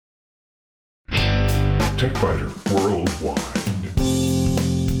TechBiter Worldwide.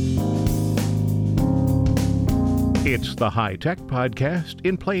 It's the High Tech Podcast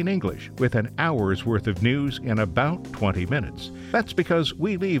in plain English with an hour's worth of news in about 20 minutes. That's because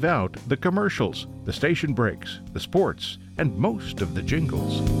we leave out the commercials, the station breaks, the sports, and most of the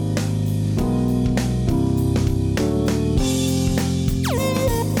jingles.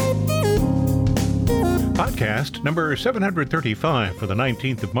 Podcast number 735 for the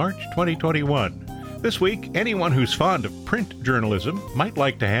 19th of March, 2021. This week, anyone who's fond of print journalism might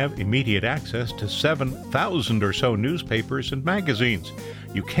like to have immediate access to 7,000 or so newspapers and magazines.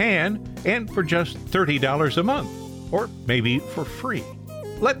 You can, and for just $30 a month, or maybe for free.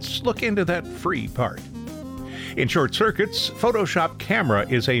 Let's look into that free part. In short circuits, Photoshop Camera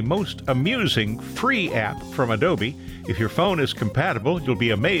is a most amusing free app from Adobe. If your phone is compatible, you'll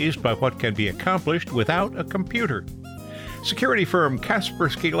be amazed by what can be accomplished without a computer. Security firm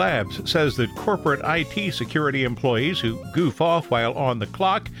Kaspersky Labs says that corporate IT security employees who goof off while on the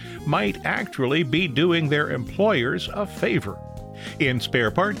clock might actually be doing their employers a favor. In spare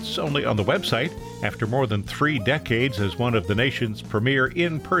parts, only on the website, after more than 3 decades as one of the nation's premier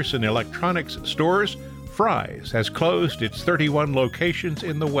in-person electronics stores, Fry's has closed its 31 locations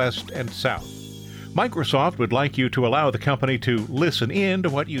in the West and South. Microsoft would like you to allow the company to listen in to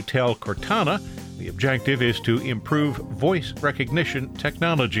what you tell Cortana. The objective is to improve voice recognition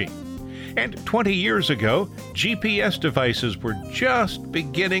technology. And 20 years ago, GPS devices were just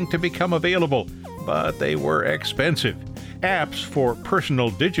beginning to become available, but they were expensive. Apps for personal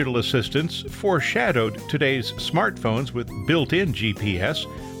digital assistants foreshadowed today's smartphones with built-in GPS.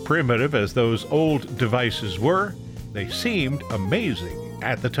 Primitive as those old devices were, they seemed amazing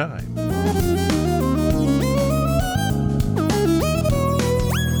at the time.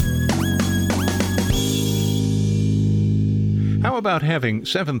 How about having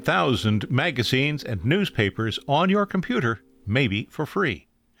 7,000 magazines and newspapers on your computer, maybe for free?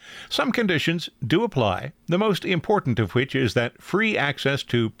 Some conditions do apply, the most important of which is that free access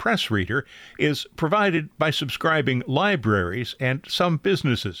to PressReader is provided by subscribing libraries and some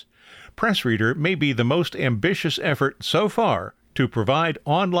businesses. PressReader may be the most ambitious effort so far to provide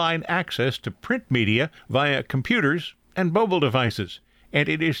online access to print media via computers and mobile devices, and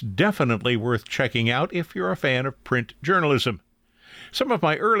it is definitely worth checking out if you're a fan of print journalism. Some of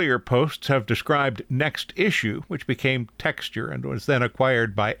my earlier posts have described Next Issue, which became Texture and was then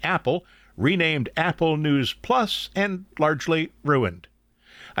acquired by Apple, renamed Apple News Plus, and largely ruined.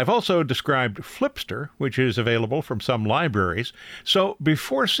 I've also described Flipster, which is available from some libraries, so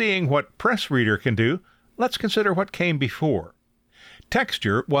before seeing what PressReader can do, let's consider what came before.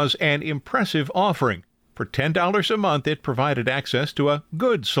 Texture was an impressive offering. For $10 a month, it provided access to a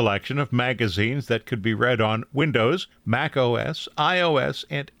good selection of magazines that could be read on Windows, Mac OS, iOS,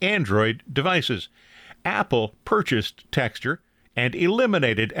 and Android devices. Apple purchased Texture and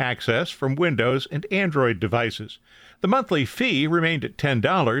eliminated access from Windows and Android devices. The monthly fee remained at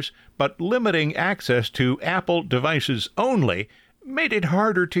 $10, but limiting access to Apple devices only made it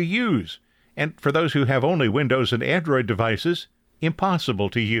harder to use, and for those who have only Windows and Android devices, impossible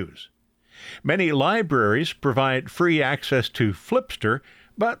to use. Many libraries provide free access to Flipster,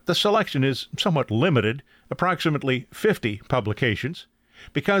 but the selection is somewhat limited, approximately 50 publications.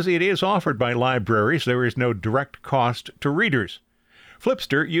 Because it is offered by libraries, there is no direct cost to readers.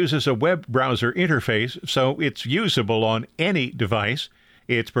 Flipster uses a web browser interface, so it's usable on any device.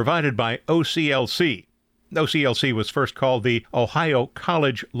 It's provided by OCLC. OCLC was first called the Ohio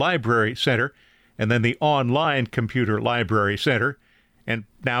College Library Center, and then the Online Computer Library Center, and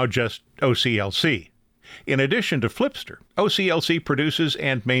now just OCLC. In addition to Flipster, OCLC produces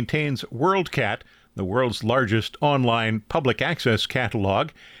and maintains WorldCat, the world's largest online public access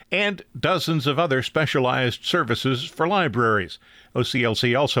catalog, and dozens of other specialized services for libraries.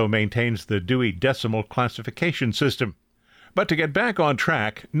 OCLC also maintains the Dewey Decimal Classification System. But to get back on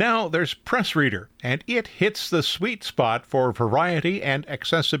track, now there's PressReader, and it hits the sweet spot for variety and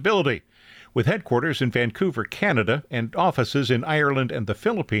accessibility. With headquarters in Vancouver, Canada, and offices in Ireland and the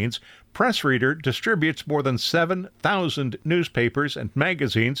Philippines, PressReader distributes more than 7,000 newspapers and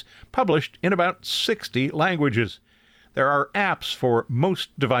magazines published in about 60 languages. There are apps for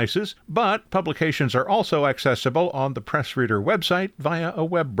most devices, but publications are also accessible on the PressReader website via a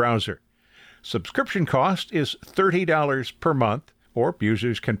web browser. Subscription cost is $30 per month, or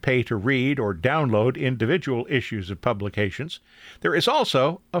users can pay to read or download individual issues of publications. There is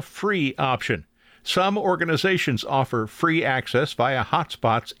also a free option. Some organizations offer free access via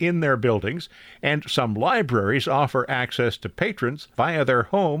hotspots in their buildings, and some libraries offer access to patrons via their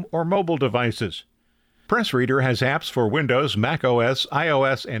home or mobile devices. PressReader has apps for Windows, Mac OS,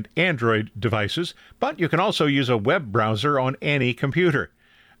 iOS, and Android devices, but you can also use a web browser on any computer.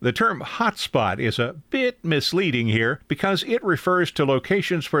 The term hotspot is a bit misleading here because it refers to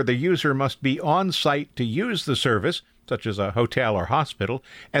locations where the user must be on site to use the service, such as a hotel or hospital,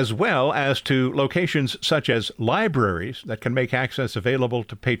 as well as to locations such as libraries that can make access available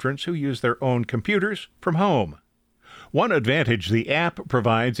to patrons who use their own computers from home. One advantage the app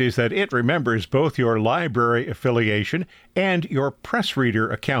provides is that it remembers both your library affiliation and your PressReader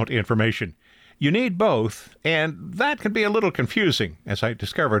account information. You need both, and that can be a little confusing, as I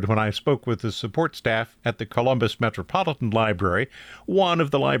discovered when I spoke with the support staff at the Columbus Metropolitan Library, one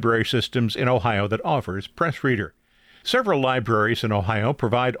of the library systems in Ohio that offers PressReader. Several libraries in Ohio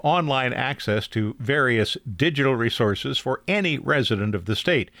provide online access to various digital resources for any resident of the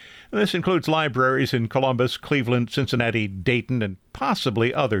state. This includes libraries in Columbus, Cleveland, Cincinnati, Dayton, and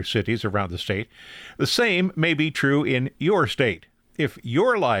possibly other cities around the state. The same may be true in your state. If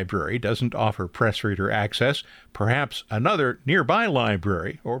your library doesn't offer PressReader access, perhaps another nearby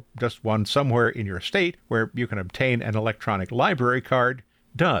library, or just one somewhere in your state where you can obtain an electronic library card,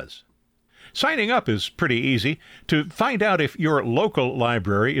 does. Signing up is pretty easy. To find out if your local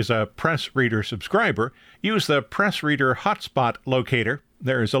library is a PressReader subscriber, use the PressReader Hotspot Locator.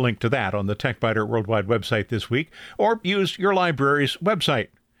 There is a link to that on the TechBiter Worldwide website this week, or use your library's website.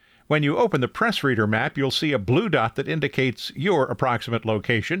 When you open the PressReader map, you'll see a blue dot that indicates your approximate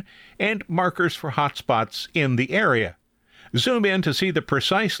location and markers for hotspots in the area. Zoom in to see the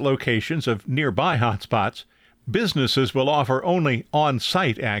precise locations of nearby hotspots. Businesses will offer only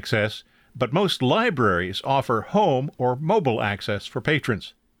on-site access, but most libraries offer home or mobile access for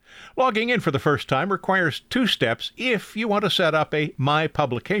patrons. Logging in for the first time requires 2 steps if you want to set up a My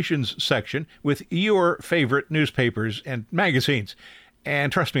Publications section with your favorite newspapers and magazines.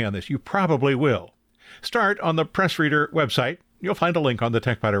 And trust me on this, you probably will. Start on the PressReader website. You'll find a link on the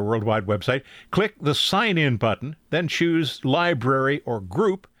TechBiter Worldwide website. Click the Sign In button, then choose Library or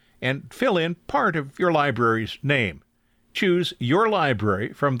Group, and fill in part of your library's name. Choose your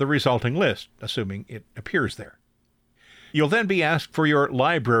library from the resulting list, assuming it appears there. You'll then be asked for your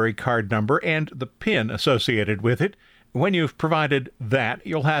library card number and the PIN associated with it. When you've provided that,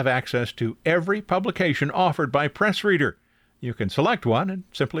 you'll have access to every publication offered by PressReader. You can select one and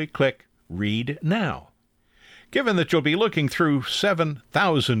simply click Read Now. Given that you'll be looking through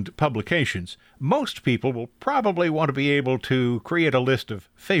 7,000 publications, most people will probably want to be able to create a list of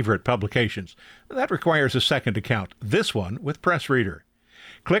favorite publications. That requires a second account, this one with PressReader.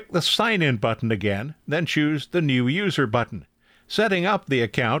 Click the Sign In button again, then choose the New User button. Setting up the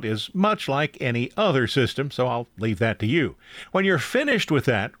account is much like any other system, so I'll leave that to you. When you're finished with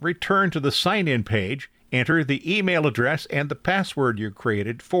that, return to the Sign In page, enter the email address and the password you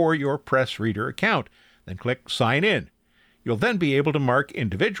created for your PressReader account. Then click Sign In. You'll then be able to mark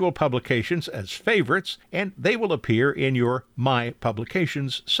individual publications as favorites, and they will appear in your My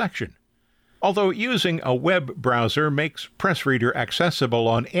Publications section. Although using a web browser makes PressReader accessible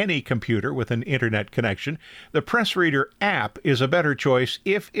on any computer with an internet connection, the PressReader app is a better choice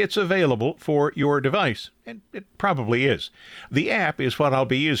if it's available for your device, and it probably is. The app is what I'll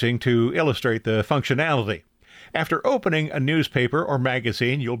be using to illustrate the functionality. After opening a newspaper or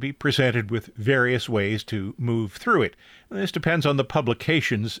magazine, you'll be presented with various ways to move through it. This depends on the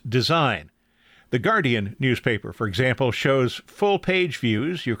publication's design. The Guardian newspaper, for example, shows full-page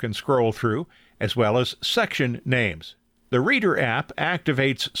views you can scroll through, as well as section names. The Reader app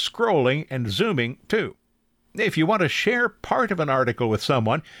activates scrolling and zooming, too. If you want to share part of an article with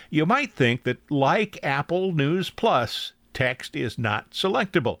someone, you might think that, like Apple News Plus, text is not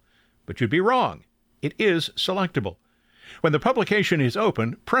selectable. But you'd be wrong. It is selectable. When the publication is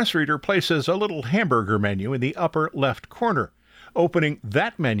open, PressReader places a little hamburger menu in the upper left corner. Opening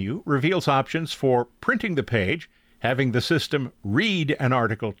that menu reveals options for printing the page, having the system read an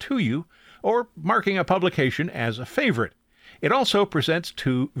article to you, or marking a publication as a favorite. It also presents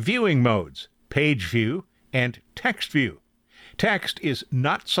 2 viewing modes, Page View and Text View. Text is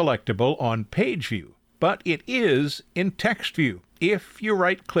not selectable on Page View, but it is in Text View if you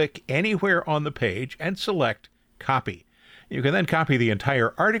right-click anywhere on the page and select Copy. You can then copy the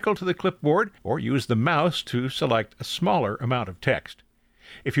entire article to the clipboard or use the mouse to select a smaller amount of text.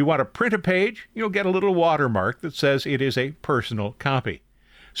 If you want to print a page, you'll get a little watermark that says it is a personal copy.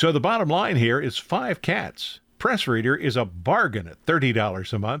 So the bottom line here is 5 cats. PressReader is a bargain at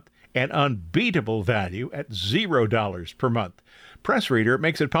 $30 a month, an unbeatable value at $0 per month. PressReader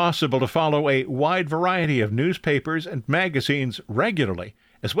makes it possible to follow a wide variety of newspapers and magazines regularly,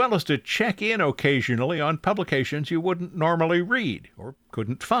 as well as to check in occasionally on publications you wouldn't normally read or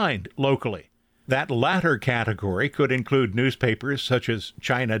couldn't find locally. That latter category could include newspapers such as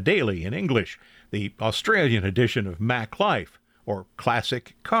China Daily in English, the Australian edition of Mac Life, or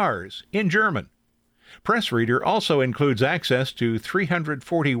Classic Cars in German. PressReader also includes access to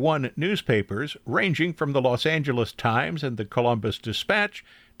 341 newspapers ranging from the Los Angeles Times and the Columbus Dispatch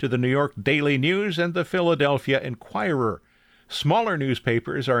to the New York Daily News and the Philadelphia Inquirer. Smaller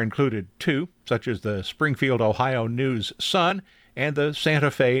newspapers are included too, such as the Springfield, Ohio News-Sun and the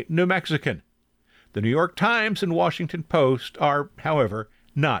Santa Fe New Mexican. The New York Times and Washington Post are, however,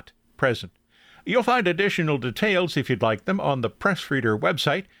 not present. You'll find additional details, if you'd like them, on the PressReader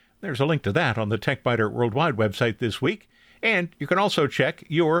website. There's a link to that on the TechBiter Worldwide website this week, and you can also check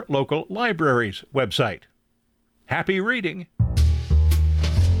your local library's website. Happy reading!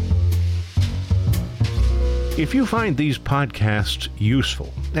 If you find these podcasts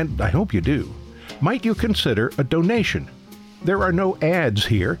useful, and I hope you do, might you consider a donation? There are no ads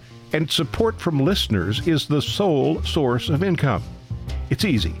here, and support from listeners is the sole source of income. It's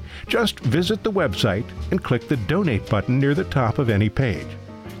easy. Just visit the website and click the donate button near the top of any page.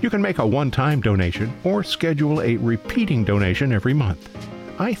 You can make a one-time donation or schedule a repeating donation every month.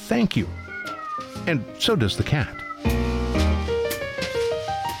 I thank you. And so does the cat.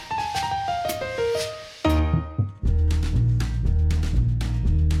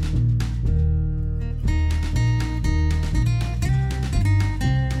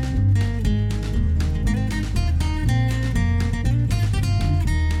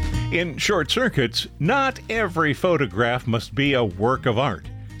 In Short Circuits, not every photograph must be a work of art.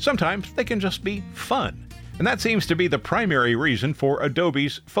 Sometimes they can just be fun. And that seems to be the primary reason for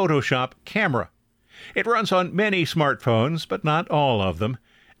Adobe's Photoshop camera. It runs on many smartphones, but not all of them.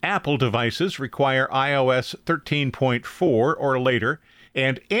 Apple devices require iOS 13.4 or later,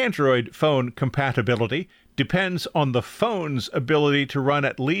 and Android phone compatibility depends on the phone's ability to run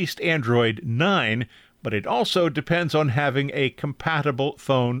at least Android 9, but it also depends on having a compatible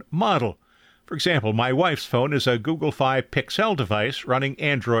phone model. For example, my wife's phone is a Google Fi Pixel device running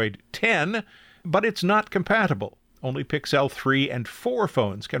Android 10, but it's not compatible. Only Pixel 3 and 4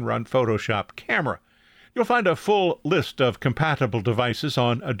 phones can run Photoshop Camera. You'll find a full list of compatible devices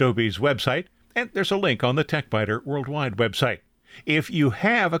on Adobe's website, and there's a link on the TechBiter Worldwide website. If you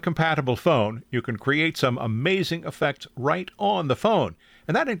have a compatible phone, you can create some amazing effects right on the phone,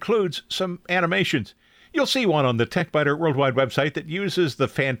 and that includes some animations. You'll see one on the TechBiter Worldwide website that uses the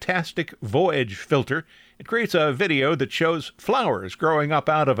Fantastic Voyage filter. It creates a video that shows flowers growing up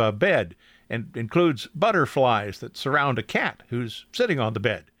out of a bed and includes butterflies that surround a cat who's sitting on the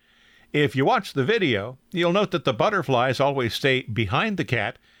bed. If you watch the video, you'll note that the butterflies always stay behind the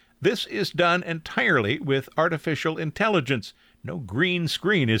cat. This is done entirely with artificial intelligence. No green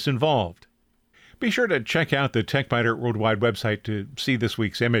screen is involved. Be sure to check out the TechBiter Worldwide website to see this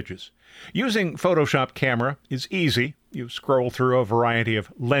week's images. Using Photoshop Camera is easy. You scroll through a variety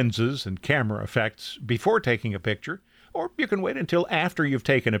of lenses and camera effects before taking a picture, or you can wait until after you've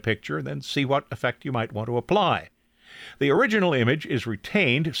taken a picture and then see what effect you might want to apply. The original image is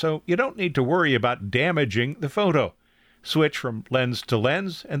retained, so you don't need to worry about damaging the photo. Switch from lens to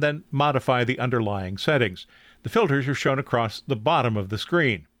lens and then modify the underlying settings. The filters are shown across the bottom of the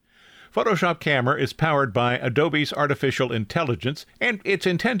screen. Photoshop Camera is powered by Adobe's artificial intelligence, and it's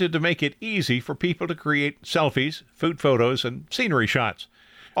intended to make it easy for people to create selfies, food photos, and scenery shots.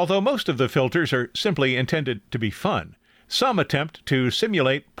 Although most of the filters are simply intended to be fun, some attempt to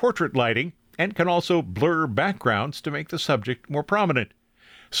simulate portrait lighting and can also blur backgrounds to make the subject more prominent.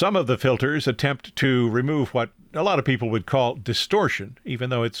 Some of the filters attempt to remove what a lot of people would call distortion, even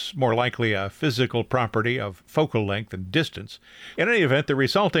though it's more likely a physical property of focal length and distance. In any event, the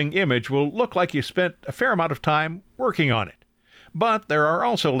resulting image will look like you spent a fair amount of time working on it. But there are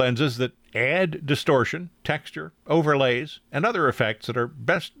also lenses that add distortion, texture, overlays, and other effects that are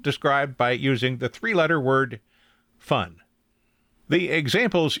best described by using the three-letter word fun. The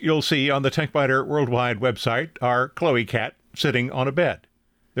examples you'll see on the TechBiter Worldwide website are Chloe Cat sitting on a bed.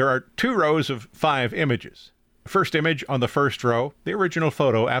 There are 2 rows of 5 images. First image on the first row, the original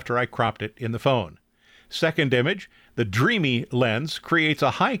photo after I cropped it in the phone. Second image, the dreamy lens creates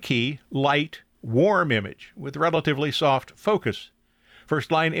a high-key, light, warm image with relatively soft focus.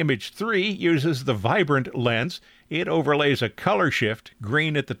 First line image 3 uses the vibrant lens. It overlays a color shift,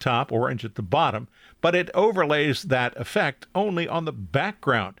 green at the top, orange at the bottom, but it overlays that effect only on the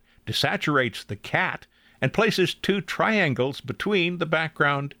background, desaturates the cat, and places 2 triangles between the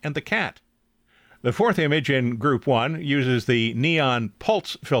background and the cat. The fourth image in Group 1 uses the neon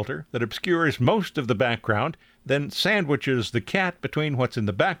pulse filter that obscures most of the background, then sandwiches the cat between what's in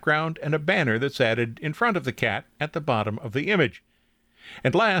the background and a banner that's added in front of the cat at the bottom of the image.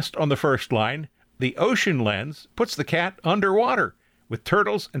 And last, on the first line, The ocean lens puts the cat underwater, with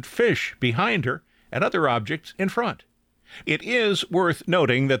turtles and fish behind her and other objects in front. It is worth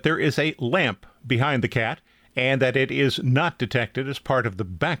noting that there is a lamp behind the cat and that it is not detected as part of the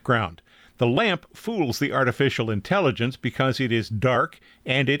background. The lamp fools the artificial intelligence because it is dark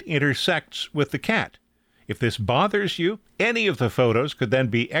and it intersects with the cat. If this bothers you, any of the photos could then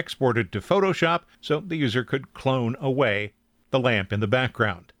be exported to Photoshop so the user could clone away the lamp in the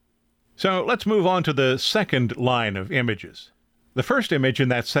background. So let's move on to the second line of images. The first image in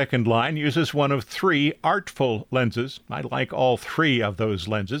that second line uses one of 3 Artful lenses. I like all 3 of those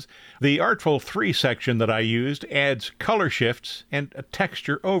lenses. The Artful 3 section that I used adds color shifts and a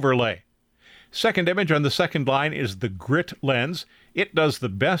texture overlay. Second image on the second line is the Grit lens. It does the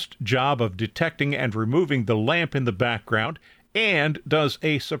best job of detecting and removing the lamp in the background and does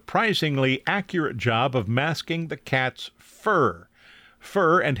a surprisingly accurate job of masking the cat's fur.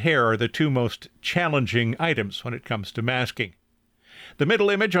 Fur and hair are the 2 most challenging items when it comes to masking. The middle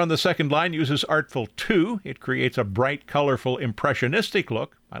image on the second line uses Artful 2. It creates a bright, colorful, impressionistic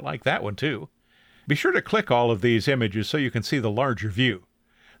look. I like that one too. Be sure to click all of these images so you can see the larger view.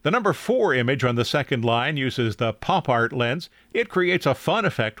 The number 4 image on the second line uses the Pop Art lens. It creates a fun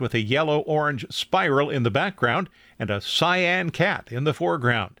effect with a yellow-orange spiral in the background and a cyan cat in the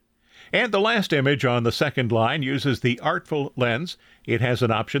foreground. And the last image on the second line uses the Artful lens. It has an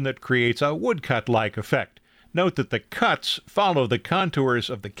option that creates a woodcut-like effect. Note that the cuts follow the contours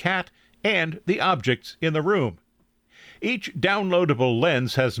of the cat and the objects in the room. Each downloadable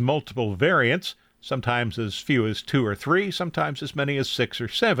lens has multiple variants, sometimes as few as 2 or 3, sometimes as many as 6 or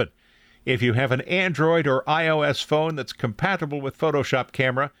 7. If you have an Android or iOS phone that's compatible with Photoshop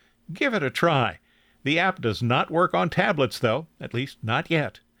Camera, give it a try. The app does not work on tablets, though, at least not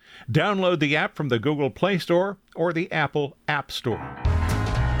yet. Download the app from the Google Play Store or the Apple App Store.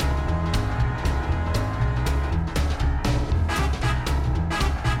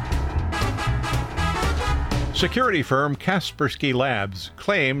 Security firm Kaspersky Labs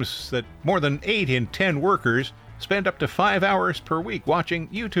claims that more than 8 in 10 workers spend up to 5 hours per week watching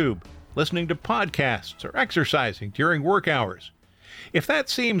YouTube, listening to podcasts, or exercising during work hours. If that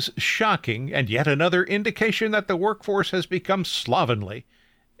seems shocking and yet another indication that the workforce has become slovenly,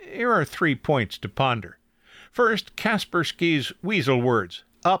 here are 3 points to ponder. First, Kaspersky's weasel words,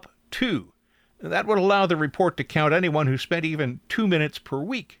 up to. That would allow the report to count anyone who spent even 2 minutes per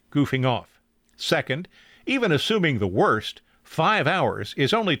week goofing off. Second, even assuming the worst, 5 hours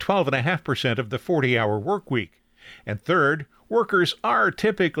is only 12.5% of the 40-hour work week. And third, workers are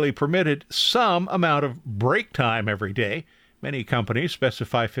typically permitted some amount of break time every day. Many companies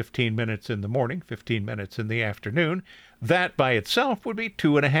specify 15 minutes in the morning, 15 minutes in the afternoon. That by itself would be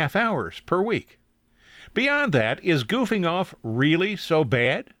 2.5 hours per week. Beyond that, is goofing off really so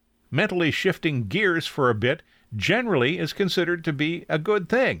bad? Mentally shifting gears for a bit generally is considered to be a good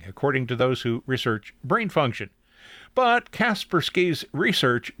thing, according to those who research brain function. But Kaspersky's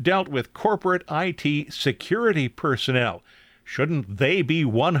research dealt with corporate IT security personnel. Shouldn't they be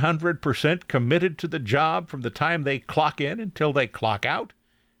 100% committed to the job from the time they clock in until they clock out?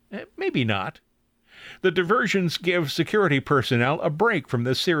 Maybe not. The diversions give security personnel a break from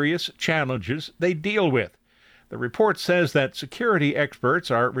the serious challenges they deal with. The report says that security experts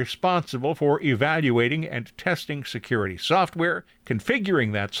are responsible for evaluating and testing security software,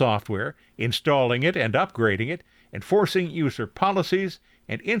 configuring that software, installing it and upgrading it, enforcing user policies,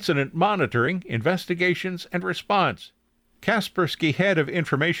 and incident monitoring, investigations, and response. Kaspersky head of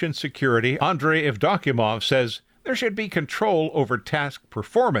information security Andrei Evdokimov says there should be control over task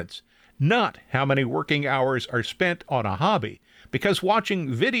performance, not how many working hours are spent on a hobby, because watching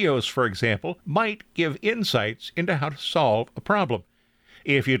videos, for example, might give insights into how to solve a problem.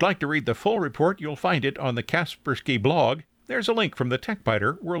 If you'd like to read the full report, you'll find it on the Kaspersky blog. There's a link from the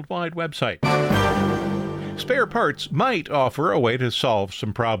TechBiter Worldwide website. Spare parts might offer a way to solve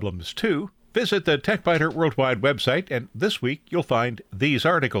some problems, too. Visit the TechBiter Worldwide website, and this week you'll find these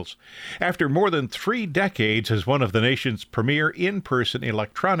articles. After more than 3 decades as one of the nation's premier in-person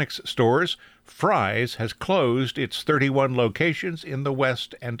electronics stores, Fry's has closed its 31 locations in the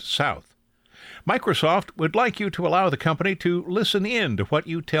West and South. Microsoft would like you to allow the company to listen in to what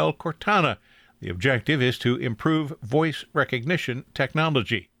you tell Cortana. The objective is to improve voice recognition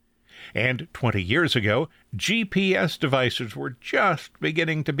technology. And 20 years ago, GPS devices were just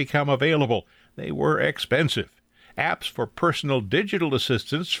beginning to become available. They were expensive. Apps for personal digital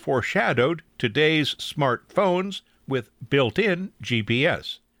assistants foreshadowed today's smartphones with built-in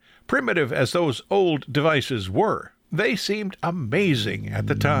GPS. Primitive as those old devices were, they seemed amazing at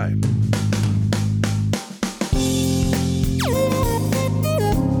the time.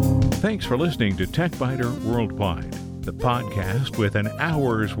 Thanks for listening to TechBiter Worldwide, the podcast with an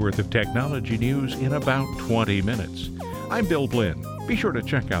hour's worth of technology news in about 20 minutes. I'm Bill Blinn. Be sure to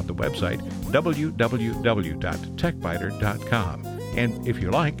check out the website, www.techbiter.com. And if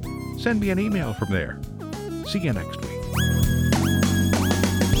you like, send me an email from there. See you next week.